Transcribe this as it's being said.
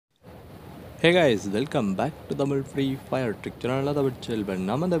Hey guys, welcome back to Tamil Free Fire Trick Channel.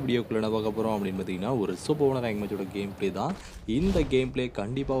 நம்ம இந்த வீடியோக்குள்ள என்ன பார்க்க போகிறோம் அப்படின்னு பார்த்தீங்கன்னா ஒரு சூப்பரான ரேங்க் மேட்சோட கேம் பிளே தான். இந்த கேம் பிளே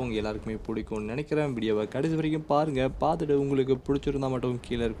கண்டிப்பாக உங்கள் எல்லாருக்குமே பிடிக்கும்னு நினைக்கிறேன். வீடியோவை கடைசி வரைக்கும் பாருங்கள். பார்த்துட்டு உங்களுக்கு பிடிச்சிருந்தா மட்டும்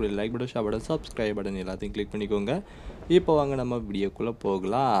கீழே இருக்கக்கூடிய like button, share button, subscribe button எல்லாத்தையும் கிளிக் பண்ணிக்கோங்க. இப்போ வாங்க நம்ம வீடியோக்குள்ளே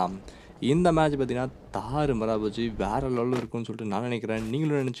போகலாம். இந்த மேட்ச் பார்த்தீங்கன்னா தாறு மரா போச்சு, வேறு லெவலில் இருக்கும்னு சொல்லிட்டு நான் நினைக்கிறேன்.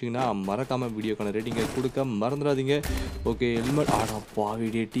 நீங்களும் நினச்சிங்கன்னா மறக்காமல் வீடியோக்கான ரேட்டிங்கை கொடுக்க மறந்துடாதீங்க. ஓகே, ஹெல்மெட் ஆடா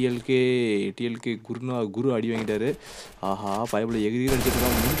பாவிடே டிஎல்கே குரு அடி வாங்கிட்டாரு. ஆஹா, பைப்பில் எகிரி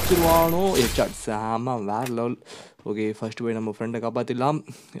அடிச்சுட்டு முடிச்சிருவானோ ஹெட்ஷாட் சாமா வேறு லெவல். ஓகே, ஃபஸ்ட்டு போய் நம்ம ஃப்ரெண்டை காப்பாற்றிடலாம்.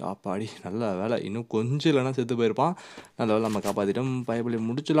 அப்பாடி நல்ல வேலை, இன்னும் கொஞ்சம் இல்லைனா செத்து போயிருப்பான். நல்ல வேலை நம்ம காப்பாற்றிட்டோம். பைப்பில்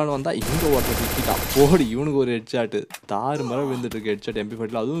முடிச்சிடலான்னு வந்தால் இங்கே ஒருத்தர் திட்டான் போடி. இவனுக்கு ஒரு ஹெட்ஷாட்டு தாறு மரம் விழுந்துட்டுருக்கு. ஹெட்ஷாட்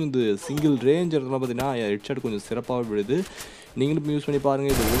MP5 அதுவும் இந்த சிங்கிள் ரேஞ்சர்லாம் பார்த்தீங்கன்னா ஹெட்ஷாட் கொஞ்சம் சிறப்பாக விழுது. நீங்களும் யூஸ் பண்ணி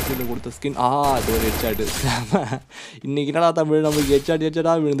பாருங்கள். இது ஓசியில் கொடுத்த ஸ்கின். அது ஒரு ஹெட்ஷாட்டு சாம. இன்றைக்கி என்னடா தமிழ் நம்மளுக்கு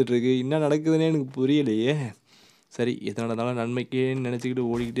ஹெட்ஷாட்டாக விழுந்துட்டுருக்கு. என்ன நடக்குதுன்னே எனக்கு புரியலையே. சரி, எத்தனை நடந்தாலும் நன்மைக்கேன்னு நினச்சிக்கிட்டு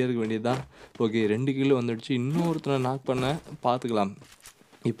ஓடிக்கிட்டே இருக்க வேண்டியது தான். ஓகே, 2 கிலோ வந்துடுச்சு. இன்னொருத்தனை நாக் பண்ண பார்த்துக்கலாம்.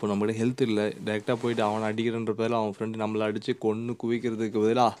 இப்போ நம்மகிட்ட ஹெல்த் இல்லை. டேரெக்டாக போயிட்டு அவனை அடிக்கிறன்ற பேரில் அவன் ஃப்ரெண்டு நம்மளை அடித்து கொன்று குவிக்கிறதுக்கு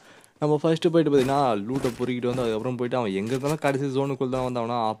பதிலாக நம்ம ஃபஸ்ட்டு போயிட்டு பார்த்தீங்கன்னா லூட்டை பொறுக்கிட்டு வந்து அதுக்கப்புறம் போயிட்டு அவன் எங்கே இருந்தாலும் கடைசி ஜோனுக்குள்ளே தான்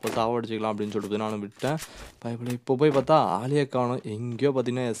வந்தவனா அப்போ சாவடிச்சிக்கலாம் அப்படின்னு சொல்லிட்டு நானும் விட்டேன். பைப்பில் இப்போ போய் பார்த்தா ஆளையே காணும். எங்கேயோ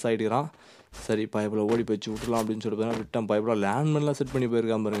பார்த்தீங்கன்னா ஆகிடுறான். சரி, பைப்பில் ஓடி போச்சு விட்டுலாம் அப்படின்னு சொல்லிட்டு விட்டேன். பைப்பில் லேண்ட்மென்லாம் செட் பண்ணி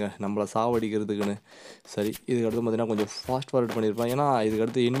போயிருக்கான் பாருங்க, நம்மளை சாவடிக்கிறதுக்குன்னு. சரி, இதுக்கடுத்து பார்த்தீங்கன்னா கொஞ்சம் ஃபாஸ்ட் ஃபார்வர்ட் பண்ணியிருப்பான். ஏன்னா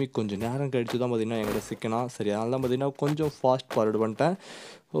இதுக்கடுத்து எனிமி கொஞ்சம் நேரம் கழிச்சு தான் பார்த்தீங்கன்னா எங்கள்கிட்ட சிக்கனா. சரி, அதனால தான் பார்த்தீங்கன்னா கொஞ்சம் ஃபாஸ்ட் ஃபார்வர்டு பண்ணிட்டேன்.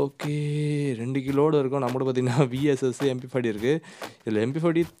 ஓகே, 2 கிலோடு இருக்கும். நம்மளோட பார்த்தீங்கன்னா VSS MP5 இருக்குது. இதில்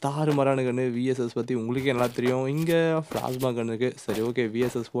MP5 தாறு மரான கன்று. VSS பற்றி உங்களுக்கே நல்லா தெரியும். இங்கே ஃப்ளாஸ்மா கன்று இருக்குது. சரி, ஓகே,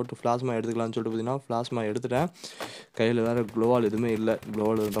 VSS போட்டு ஃப்ளாஸ்மா எடுத்துக்கலாம்னு சொல்லிட்டு பார்த்தீங்கன்னா ஃப்ளாஸ்மா எடுத்துட்டேன். கையில் வேறு க்ளோவால் எதுவுமே இல்லை.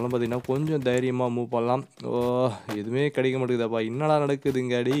 க்ளோவால் இருந்தாலும் பார்த்தீங்கன்னா கொஞ்சம் தைரியமாக மூவ் பண்ணலாம். எதுவுமே கிடைக்க மாட்டேங்குதாப்பா. என்னடா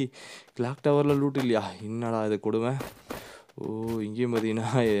நடக்குதுங்க அடி. கிளாக் டவரில் லூட் இல்லையா? என்னடா இது கொடுமை. இங்கேயும் பார்த்தீங்கன்னா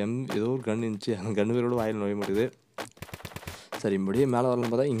ஏதோ ஒரு கன்று இருந்துச்சு. அந்த கன்று பேரோட வாயில் நுழைய மாட்டேங்குது. சரி, இப்படியே மேலே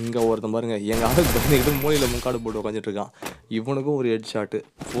வரலாம் பார்த்தா இங்கே ஒருத்தன் பாருங்கள் எங்கள் ஆளுக்கு பண்ணிக்கிட்டு மூலையில் முக்காடு போட்டு உட்காந்துட்ருக்கான். இவனுக்கும் ஒரு ஹெட் ஷாட்டு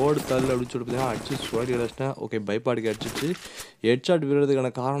போர்டு தள்ளு அப்படின்னு சொல்லிட்டு பார்த்தீங்கன்னா அடிச்சு சுவாடி அடிச்சிட்டேன். ஓகே, பைப்பாடுக்கு அடிச்சிச்சு. ஹெட் ஷாட்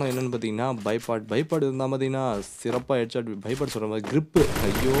விடுறதுக்கான காரணம் என்னென்னு பார்த்தீங்கன்னா பைப்பாடு இருந்தால் பார்த்தீங்கன்னா சிறப்பாக ஹெட் ஷாட். பைப்பாடு சொல்கிற மாதிரி கிரிப்பு,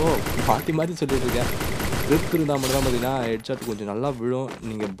 ஐயோ மாற்றி சொல்லிட்டு இருக்கேன். கிரிப் இருந்தால் மட்டும் தான் பார்த்தீங்கன்னா ஹெட்ஷாட் கொஞ்சம் நல்லா விழும்.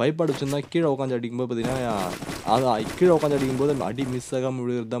 நீங்கள் பைப்பாடு வச்சுருந்தா கீழே உட்காந்து அடிக்கும்போது பார்த்தீங்கன்னா கீழே உட்காந்து அடிக்கும்போது அடி மிஸ் ஆகாமல்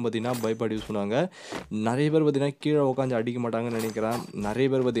விழுகிறது தான் பார்த்தீங்கன்னா பைப்பாடு யூஸ் பண்ணுவாங்க. நிறைய பேர் பார்த்தீங்கன்னா கீழே உட்காந்து அடிக்க மாட்டாங்கன்னு நினைக்கிறேன். நிறைய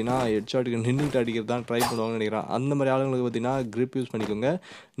பேர் பார்த்தீங்கன்னா ஹெட்ஷாட்டுக்கு நின்றுக்கிட்டு அடிக்கிறது தான் ட்ரை பண்ணுவாங்கன்னு நினைக்கிறேன். அந்த மாதிரி ஆளுங்களுக்கு பார்த்தீங்கன்னா கிரிப் யூஸ் பண்ணிக்கோங்க.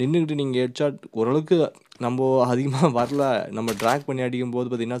 நின்றுக்கிட்டு நீங்கள் ஹெட்ஷாட் ஓரளவுக்கு நம்ம அதிகமாக வரல, நம்ம ட்ராக் பண்ணி அடிக்கும் போது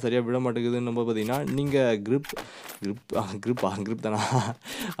பார்த்தீங்கன்னா சரியாக விட மாட்டேங்குதுன்னு நம்ம பார்த்தீங்கன்னா நீங்கள் கிரிப் தானா?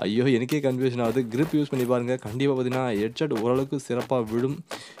 ஐயோ, எனக்கே கன்ஃபியூஷன் ஆகுது. கிரிப் யூஸ் பண்ணி பாருங்கள். கண்டிப்பாக பார்த்தீங்கன்னா ஹெட்ஷாட் ஓரளவுக்கு சிறப்பாக விடும்.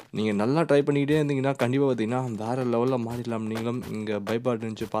 நீங்கள் நல்லா ட்ரை பண்ணிக்கிட்டே இருந்தீங்கன்னா கண்டிப்பாக பார்த்தீங்கன்னா வேறு லெவலில் மாறிடலாம். நீங்களும் இங்கே பைப்பாட்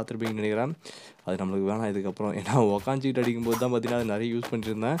இருந்துச்சு பார்த்துருப்பீங்கன்னு நினைக்கிறேன். அது நம்மளுக்கு வேணாம் இதுக்கப்புறம். ஏன்னா உக்காஞ்சிக்கிட்டு அடிக்கும்போது தான் பார்த்தீங்கன்னா அது நிறைய யூஸ்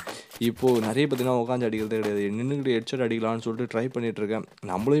பண்ணிட்டுருந்தேன். இப்போது நிறைய பார்த்தீங்கன்னா உட்காந்து அடிக்கிறதே கிடையாது. நின்றுக்கிட்டு ஹெட்ஷாட் அடிக்கலாம்னு சொல்லிட்டு ட்ரை பண்ணிகிட்ருக்கேன்.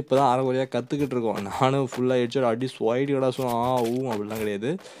 நம்மளும் இப்போ தான் அரைக்குறையாக கற்றுக்கிட்டு இருக்கோம். நானும் ஃபுல்லாக ஹெட்ஷாட் அடி ஸ்வைட் கடா அப்படிலாம் கிடையாது.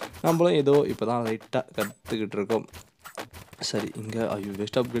 நம்மளும் ஏதோ இப்போ தான் லைட்டாக கற்றுக்கிட்டு இருக்கோம். சரி, இங்கே ஐயோ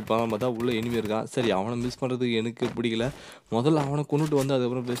வெஸ்ட் அப்கிரேட் பண்ணலாம் பார்த்தா உள்ளே எனிமி இருக்கான். சரி, அவனை மிஸ் பண்ணுறதுக்கு எனக்கு பிடிக்கல. முதல்ல அவனை கொண்டுட்டு வந்து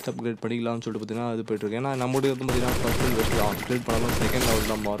அதுக்கப்புறம் பெஸ்ட் அப்கிரேட் பண்ணிக்கலாம்னு சொல்லிட்டு பார்த்தீங்கன்னா அது போய்ட்டுருக்கேன். ஏன்னா நம்மளுடைய வந்து பார்த்தீங்கன்னா ஃபஸ்ட் பெஸ்ட் அப்கிரேட் பண்ணாலும் செகண்ட்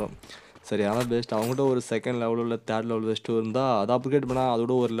லெவல் தான் மாறும். சரி, அதான் பெஸ்ட். அவங்ககிட்ட ஒரு செகண்ட் லெவலில் இல்லை தேர்ட் லெவல் பெஸ்ட்டு இருந்தால் அதை அப்கிரேட் பண்ணால்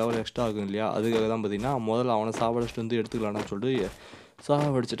அதோட ஒரு லெவல் எக்ஸ்ட்ரா ஆகும் இல்லையா? அதுக்காக தான் பார்த்தீங்கன்னா முதல்ல அவனை சாவடிச்சிட்டு வந்து எடுத்துக்கலான்னு சொல்லிட்டு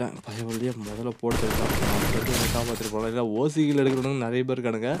சாவடிச்சிட்டேன். வழியாக முதல்ல போட்டுருக்கான். காப்பாற்றிட்டு போகலாம். இல்லை ஓசிகள் எடுக்கிறவங்க நிறைய பேர்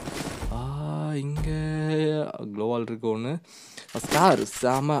இருக்கானுங்க. இங்கே க்ளோவால் இருக்கு ஒன்று. ஸ்கார்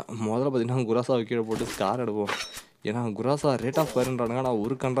சாம. முதல்ல பார்த்தீங்கன்னா குராசாவை கீழே போட்டு ஸ்கார் எடுப்போம். ஏன்னா குராசா ரேட் ஆஃப் ஃபயர்ன்றானுங்க. ஆனால்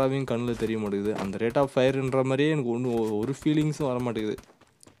ஒரு கன்றாவையும் கண்ணில் தெரிய மாட்டேங்குது. அந்த ரேட் ஆஃப் ஃபயர்ன்ற மாதிரியே எனக்கு ஒரு ஃபீலிங்ஸும் வர மாட்டேங்குது.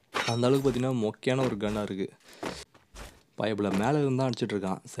 அந்த அளவுக்கு பார்த்தீங்கன்னா மொக்கையான ஒரு கன்னாக இருக்குது. பைப்பில் மேலே இருந்தால்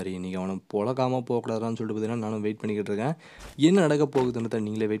அடிச்சிட்ருக்கான். சரி, இன்றைக்கி அவனை பொழக்காமல் போகக்கூடாதான்னு சொல்லிட்டு பார்த்தீங்கன்னா நானும் வெயிட் பண்ணிக்கிட்டு இருக்கேன். என்ன நடக்க போகுதுன்றத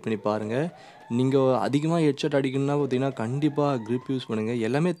நீங்களே வெயிட் பண்ணி பாருங்கள். நீங்கள் அதிகமாக ஹெட்ஷாட் அடிக்கணும்னா பார்த்தீங்கன்னா கண்டிப்பாக கிரிப் யூஸ் பண்ணுங்கள்.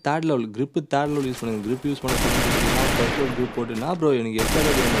 எல்லாமே third level third level use பண்ணுங்கள். கிரிப் யூஸ் பண்ண ஃபர்ஸ்ட் லெவல் கிரிப் போட்டுன்னா ப்ரோ எனக்கு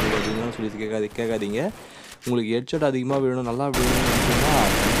ஹெட்ஷாட் வேணும் அப்படின்னு சொல்லி கேட்காதீங்க. உங்களுக்கு ஹெட்ஷாட் அதிகமாக வேணும், நல்லா வேணும்னு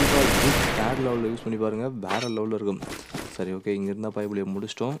சொன்னால் கண்டிப்பாக கிரிப் தேர்ட் லெவலில் யூஸ் பண்ணி பாருங்கள். வேறு லெவலில் இருக்கும். சரி, ஓகே, இங்கே இருந்தால் பைப்பில்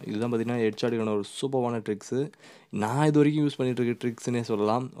முடிச்சிட்டோம். இதுதான் பார்த்தீங்கன்னா ஹெட்ஷாட்டுக்கான ஒரு சூப்பரான ட்ரிக்ஸு. நான் இது வரைக்கும் யூஸ் பண்ணிகிட்டு இருக்க ட்ரிக்ஸ்னே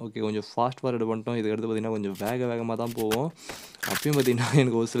சொல்லலாம். ஓகே, கொஞ்சம் ஃபாஸ்ட் ஃபார்வர்டு பண்ணிட்டோம். இதுக்கடுத்து பார்த்தீங்கன்னா கொஞ்சம் வேகமாக தான் போவோம். அப்பயும் பார்த்தீங்கன்னா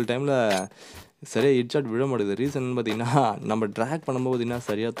எனக்கு ஒரு சில டைமில் சரியாக ஹெட்ஷாட் விழ மாட்டேங்குது. ரீசன் பார்த்தீங்கன்னா, நம்ம ட்ராக் பண்ணும்போது பார்த்தீங்கன்னா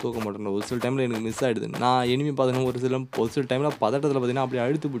சரியாக தூக்க மாட்டேன். ஒரு சில டைமில் எனக்கு மிஸ் ஆகிடுது. நான் எனிமி பார்த்தீங்கன்னா ஒரு சில டைமில் பதட்டத்தில் பார்த்தீங்கன்னா அப்படியே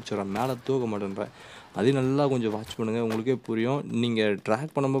அழுத்து பிடிச்சிடுறேன், மேலே தூக்க மாட்டேன்றேன். அதையும் நல்லா கொஞ்சம் வாட்ச் பண்ணுங்கள், உங்களுக்கே புரியும். நீங்கள்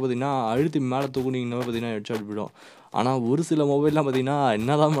ட்ராக் பண்ணும்போது பார்த்தீங்கன்னா அழுத்தி மேலே தூக்குனீங்கன்னா பார்த்தீங்கன்னா ஹெட்ஷாட் விடும். ஆனால் ஒரு சில மொபைல்லாம் பார்த்தீங்கன்னா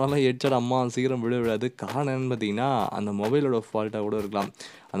என்னதான் பண்ணாலும் ஹெட்ஷாட் சீக்கிரம் விடாது. காரணம் என்னன்னு பார்த்தீங்கன்னா அந்த மொபைலோட ஃபால்ட்டாக கூட இருக்கலாம்.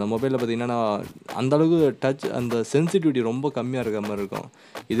 அந்த மொபைலில் பார்த்தீங்கன்னா நான் அந்தளவுக்கு அந்த சென்சிட்டிவிட்டி ரொம்ப கம்மியாக இருக்கிற மாதிரி இருக்கும்.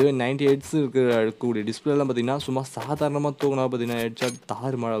 இதுவே 90 ஹெட்ஸ் இருக்கக்கூடிய டிஸ்பிளேலாம் பார்த்தீங்கன்னா சும்மா சாதாரணமாக தூங்கினா பார்த்தீங்கன்னா ஹெட்ஷாட்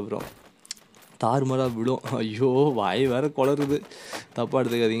தாறுமாறாக விடும். ஐயோ வாய் வேறு குளருது, தப்பாக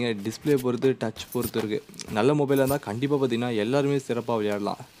எடுத்துக்காதீங்க. டிஸ்பிளே பொறுத்து டச் பொறுத்து இருக்குது. நல்ல மொபைலாக இருந்தால் கண்டிப்பாக பார்த்தீங்கன்னா எல்லாருமே சிறப்பாக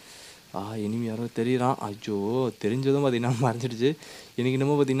விளையாடலாம். இனிமே யாரோ தெரியுறான். ஐயோ தெரிஞ்சதும் பார்த்தீங்கன்னா மறைஞ்சிடுச்சு. எனக்கு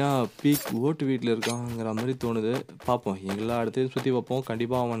என்னமோ பார்த்தீங்கன்னா பீக் ஓட்டு வீட்டில் இருக்காங்கிற மாதிரி தோணுது. பார்ப்போம், எல்லா இடத்தையும் சுற்றி பார்ப்போம்.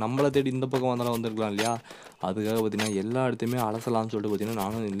 கண்டிப்பாக அவன் நம்மளை தேடி இந்த பக்கம் வந்தாலும் வந்திருக்கலாம் இல்லையா? அதுக்காக பார்த்தீங்கன்னா எல்லா இடத்தையுமே அலசலாம்னு சொல்லிட்டு பார்த்தீங்கன்னா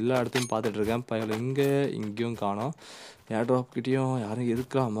நானும் எல்லா இடத்தையும் பார்த்துட்ருக்கேன். பையன் இங்கேயும் காணோம். ஏர் ட்ராப்கிட்டையும் யாரும்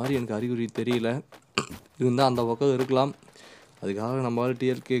இருக்கிற மாதிரி எனக்கு அறிகுறி தெரியல. இருந்தால் அந்த பக்கம் இருக்கலாம். அதுக்காக நம்மளால்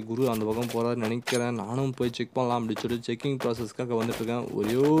டிஎல்கே குரு அந்த பக்கம் போகிறாருன்னு நினைக்கிறேன். நானும் போய் செக் பண்ணலாம் அப்படின்னு சொல்லிட்டு செக்கிங் ப்ராசஸ்க்காக வந்துட்டுருக்கேன்.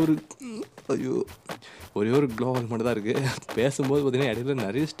 ஒரே ஒரு க்ளோவல் மட்டும் தான் இருக்குது. பேசும்போது பார்த்தீங்கன்னா இடையில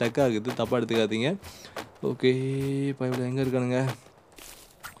நிறைய ஸ்டக் ஆகுது, தப்பாக எடுத்துக்காதீங்க. ஓகே, இப்போ இவ்வளோ எங்கே இருக்கானுங்க?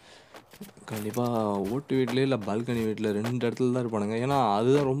 கண்டிப்பாக ஓட்டு வீட்லேயே இல்லை பால்கனி வீட்டில் 2 இடத்துல தான் இருப்பானுங்க. ஏன்னா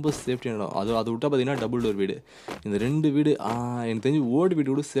அதுதான் ரொம்ப சேஃப்டியான இடம். அது விட்டால் பார்த்தீங்கன்னா டபுள் டோர் வீடு. இந்த 2 வீடு எனக்கு தெரிஞ்சு ஓட்டு வீடு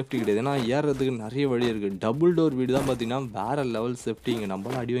கூட சேஃப்டி கிடையாது. ஏன்னா ஏறுறதுக்கு நிறைய வழி இருக்குது. டபுள் டோர் வீடு தான் பார்த்தீங்கன்னா வேறு லெவல் சேஃப்டி. இங்கே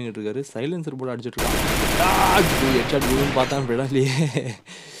நம்மளாம் அடி வாங்கிட்டு இருக்காரு. சைலன்சர் போட்டு அடிச்சிட்ருக்கான். ஹெட்ஷாட் விடுன்னு பார்த்தா விடலையே.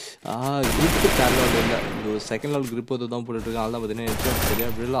 கிரிப்பு தேர்ட் இல்லை, ஒரு செகண்ட் லெவல் கிரிப் வந்து தான் போட்டுட்ருக்கேன். அதெல்லாம் பார்த்தீங்கன்னா ஹெட்ஷாட்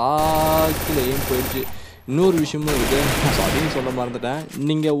சரியாக விடல. கீழே ஏன் போயிடுச்சு. இன்னொரு விஷயமும் இருக்குது, அதையும் சொல்ல மறந்துட்டேன்.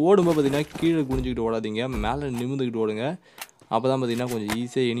 நீங்கள் ஓடும்போது பார்த்தீங்கன்னா கீழே குனிஞ்சிக்கிட்டு ஓடாதீங்க, மேலே நிமிந்துக்கிட்டு ஓடுங்க. அப்போ தான் பார்த்தீங்கன்னா கொஞ்சம்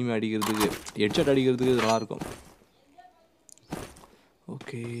ஈஸியாக எனிமே அடிக்கிறதுக்கு, ஹெட்ஷாட் அடிக்கிறதுக்கு இது நல்லாயிருக்கும்.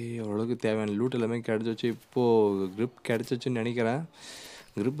 ஓகே, ஓரளவுக்கு தேவையான லூட் எல்லாமே கிடச்சிச்சு. இப்போது கிரிப் கிடச்சிச்சுன்னு நினைக்கிறேன்.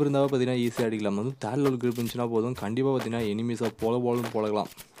 கிரிப் இருந்தால் பார்த்தீங்கன்னா ஈஸியாக அடிக்கலாம். வந்து தேர்ட் லெவல் கிரிப் இருந்துச்சுன்னா போதும், கண்டிப்பாக பார்த்தீங்கன்னா எனிமீஸாக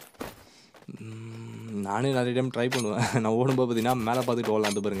போலலாம். நானே நிறைய டைம் ட்ரை பண்ணுவேன். நான் ஓடும்போது பார்த்தீங்கன்னா மேலே பார்த்துட்டு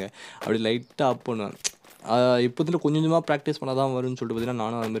ஓடலாம், அது பாருங்கள், அப்படி லைட்டாக அப் பண்ணுவேன். இப்போதில் கொஞ்சம் கொஞ்சமாக ப்ராக்டிஸ் பண்ணால் தான் வரும்னு சொல்லிட்டு பார்த்தீங்கன்னா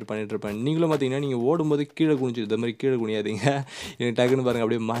நானும் அது மாதிரி பண்ணிகிட்ருப்பேன். நீங்களும் பார்த்தீங்கன்னா நீங்கள் ஓடும்போது கீழே குனிச்சு இது மாதிரி கீழே குனியாதீங்க. எனக்கு டக்குன்னு பாருங்கள்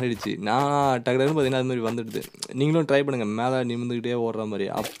அப்படியே மாறிடுச்சு. நான் டக்குன்னு பார்த்தீங்கன்னா அது மாதிரி வந்துடுது. நீங்களும் ட்ரை பண்ணுங்கள், மேலே நிமிந்துக்கிட்டே ஓடுற மாதிரி.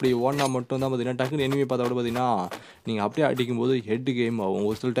 அப்படி ஓடினா மட்டும் தான் பார்த்தீங்கன்னா டக்குன்னு எனிமி பார்த்தா கூட பார்த்தீங்கன்னா நீங்கள் அப்படியே அடிக்கும்போது ஹெட்டு கேம் ஆகும்.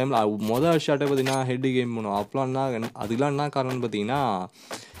 ஒரு சில டைமில் மொதல் ஷாட்டே பார்த்தீங்கன்னா ஹெட்டு கேம் பண்ணும். அதுக்கெலாம் என்ன காரணம்னு பார்த்தீங்கன்னா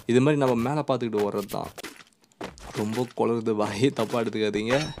இது மாதிரி நம்ம மேலே பார்த்துக்கிட்டு ஓடுறது தான். ரொம்ப குளருது வாய், தப்பாக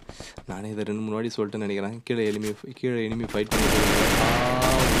எடுத்துக்காதீங்க. நானே இதை 2-3 வாட்டி சொல்லிட்டு நினைக்கிறேன். கீழே எனிமி ஃபைட் பண்ணிட்டு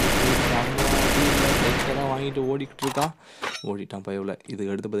வாங்கிட்டு ஓடிட்டான் பயவில்.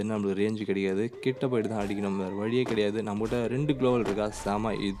 இதுக்கு அடுத்து பார்த்தீங்கன்னா நம்மளுக்கு ரேஞ்சு கிடையாது, கிட்ட போய்ட்டு தான் அடிக்கணும், வேறு வழியே கிடையாது. நம்மகிட்ட 2 க்ளோவல் இருக்கா,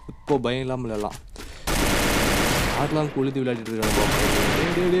 செம. இப்போ பயம் இல்லாமல் விளையாடலாம். ஆடலாம் கொளுத்தி விளையாடிட்டு இருக்காங்க.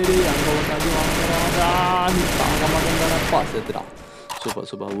 அங்கே வந்து தாங்க மாட்டேன்டாப்பா, செத்துட்டான்.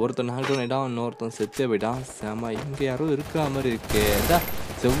 சூப்பர். ஒருத்தன் நாக்டவுன் ஆகிட்டான், இன்னொருத்தன் செத்தே போயிட்டான். செம. இங்கே யாரோ இருக்கிற மாதிரி இருக்கே.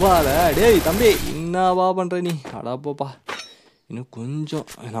 செவ்வாழ டேய் தம்பி, என்னவா பண்ணுற நீ? அடாப்போப்பா, இன்னும் கொஞ்சம்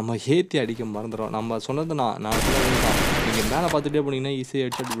நம்ம ஏற்றி அடிக்க மறந்துடும். நம்ம சொன்னது நான் சொன்னது தான். நீங்கள் மேலே பார்த்துட்டே போனீங்கன்னா ஈஸியாக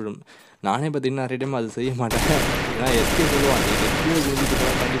ஹெட்ஷாட் விடும். நானே பார்த்தீங்கன்னா நிறைய டைம் அது செய்ய மாட்டேன். ஏன்னா எஸ்கே சொல்லுவான், நீங்கள் கீழே குடிஞ்சிட்டு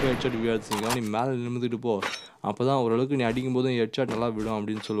போனால் கண்டிப்பாக ஹெட்ஷாட் விழாதுங்க, நீ மேலே நிமிந்துட்டு போ, அப்போ தான் ஓரளவுக்கு நீ அடிக்கும் போதும் ஹெட்ஷாட் நல்லா விடும்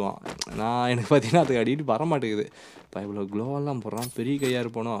அப்படின்னு சொல்லுவான். எனக்கு பார்த்தீங்கன்னா அதுக்கு அடிக்கிட்டு வர மாட்டேங்குது. இப்போ இவ்வளோ க்ளோவெல்லாம் போடுறான், பெரிய கையாக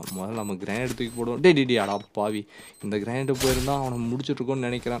இருப்பானோ. முதல்ல நம்ம கிரானைட் தூக்கி போடுவோம். டே அடா பாவி, இந்த கிரானைட்டு போயிருந்தால் அவனை முடிச்சுட்ருக்கோன்னு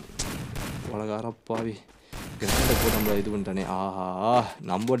நினைக்கிறேன். உலகார பாவி, கிரானைட்டை போட்டு நம்மளை இது பண்ணிட்டானே.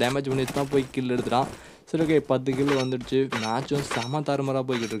 நம்ம டேமேஜ் பண்ணி தான் போய் கில் எடுத்துட்டான். சரி, ஓகே, 10 கில் வந்துடுச்சு. மேட்சும் செம தாறுமாறாக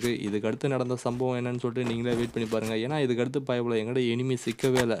போய்கிட்டு இருக்குது. இதுக்கு அடுத்து நடந்த சம்பவம் என்னன்னு சொல்லிட்டு நீங்களே வெயிட் பண்ணி பாருங்கள். ஏன்னா இதுக்கு அடுத்து பயப்பட எங்கள்கிட்ட எனிமி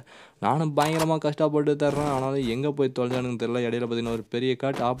சிக்கவே இல்லை. நானும் பயங்கரமாக கஷ்டப்பட்டு தர்றேன், ஆனாலும் எங்கே போய் தொலைஞ்சானுன்னு தெரியல. இடையில பார்த்தீங்கன்னா ஒரு பெரிய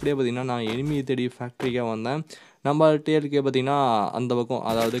காட். அப்படியே பார்த்தீங்கன்னா நான் எனிமியை தேடி ஃபேக்ட்ரிக்காக வந்தேன். நம்ம டிஎல்கே பார்த்தீங்கன்னா அந்த பக்கம்,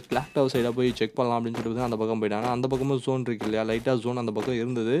 அதாவது கிளாக் டவர் சைடாக போய் செக் பண்ணலாம் அப்படின்னு சொல்லிட்டு அந்த பக்கம் போயிட்டாங்க. அந்த பக்கமும் ஜோன் இருக்கு இல்லையா, லைட்டாக ஜோன் அந்த பக்கம்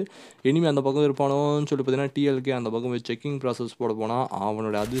இருந்தது. இனிமே அந்த பக்கம் இருப்பானோன்னு சொல்லிட்டு பார்த்தீங்கன்னா டிஎல்கே அந்த பக்கம் போய் செக்கிங் ப்ராசஸ் போட போனால்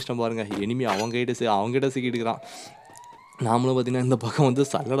அவனோட அதிர்ஷ்டம் பாருங்கள், இனிமே அவங்ககிட்ட சிக்கிட்டுக்கிறான். நாமளும் பார்த்தீங்கன்னா இந்த பக்கம் வந்து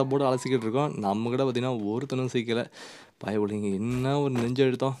சல்லடை போட்டு அலசிக்கிட்டு இருக்கோம். நம்மக்கிட்ட பார்த்தீங்கன்னா ஒருத்தனும் சிக்கலை. பயபுலிங்க என்ன ஒரு நெஞ்சு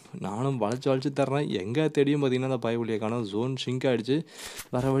எடுத்தோம். நானும் வளைச்சி தர்றேன், எங்கே தேடியும் பார்த்தீங்கன்னா அந்த பயபுலியை காணும். ஜோன் ஷிங்க் ஆகிடுச்சு,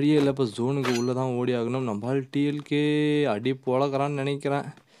 வேறு வழியே இல்லை. இப்போ ஜோனுக்கு உள்ளே தான் ஓடி ஆகணும். நம்மளால் டிஎல்கே அடி போலக்கிறான்னு நினைக்கிறேன்.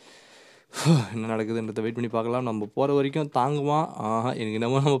 என்ன நடக்குதுன்றத வெயிட் பண்ணி பார்க்கலாம். நம்ம போகிற வரைக்கும் தாங்குவான். எனக்கு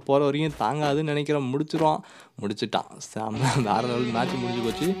நம்ம போகிற வரைக்கும் தாங்காதுன்னு நினைக்கிறேன். முடிச்சுட்டான். செம்ம வேறு லெவல் மேட்ச் முடிஞ்சு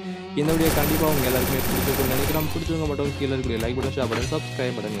போச்சு. இந்த வீடியோ கண்டிப்பாக அவங்க எல்லாருக்குமே பிடிச்சிருக்குன்னு நினைக்கிறேன். பிடிச்சவங்க மட்டும் கீழே இருக்கக்கூடிய like button, share button,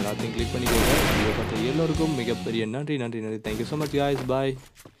 subscribe button எல்லாத்தையும் கிளிக் பண்ணிக்கோங்க. வீடியோ பார்த்த எல்லோருக்கும் மிகப்பெரிய நன்றி. Thank you so much guys. பாய்.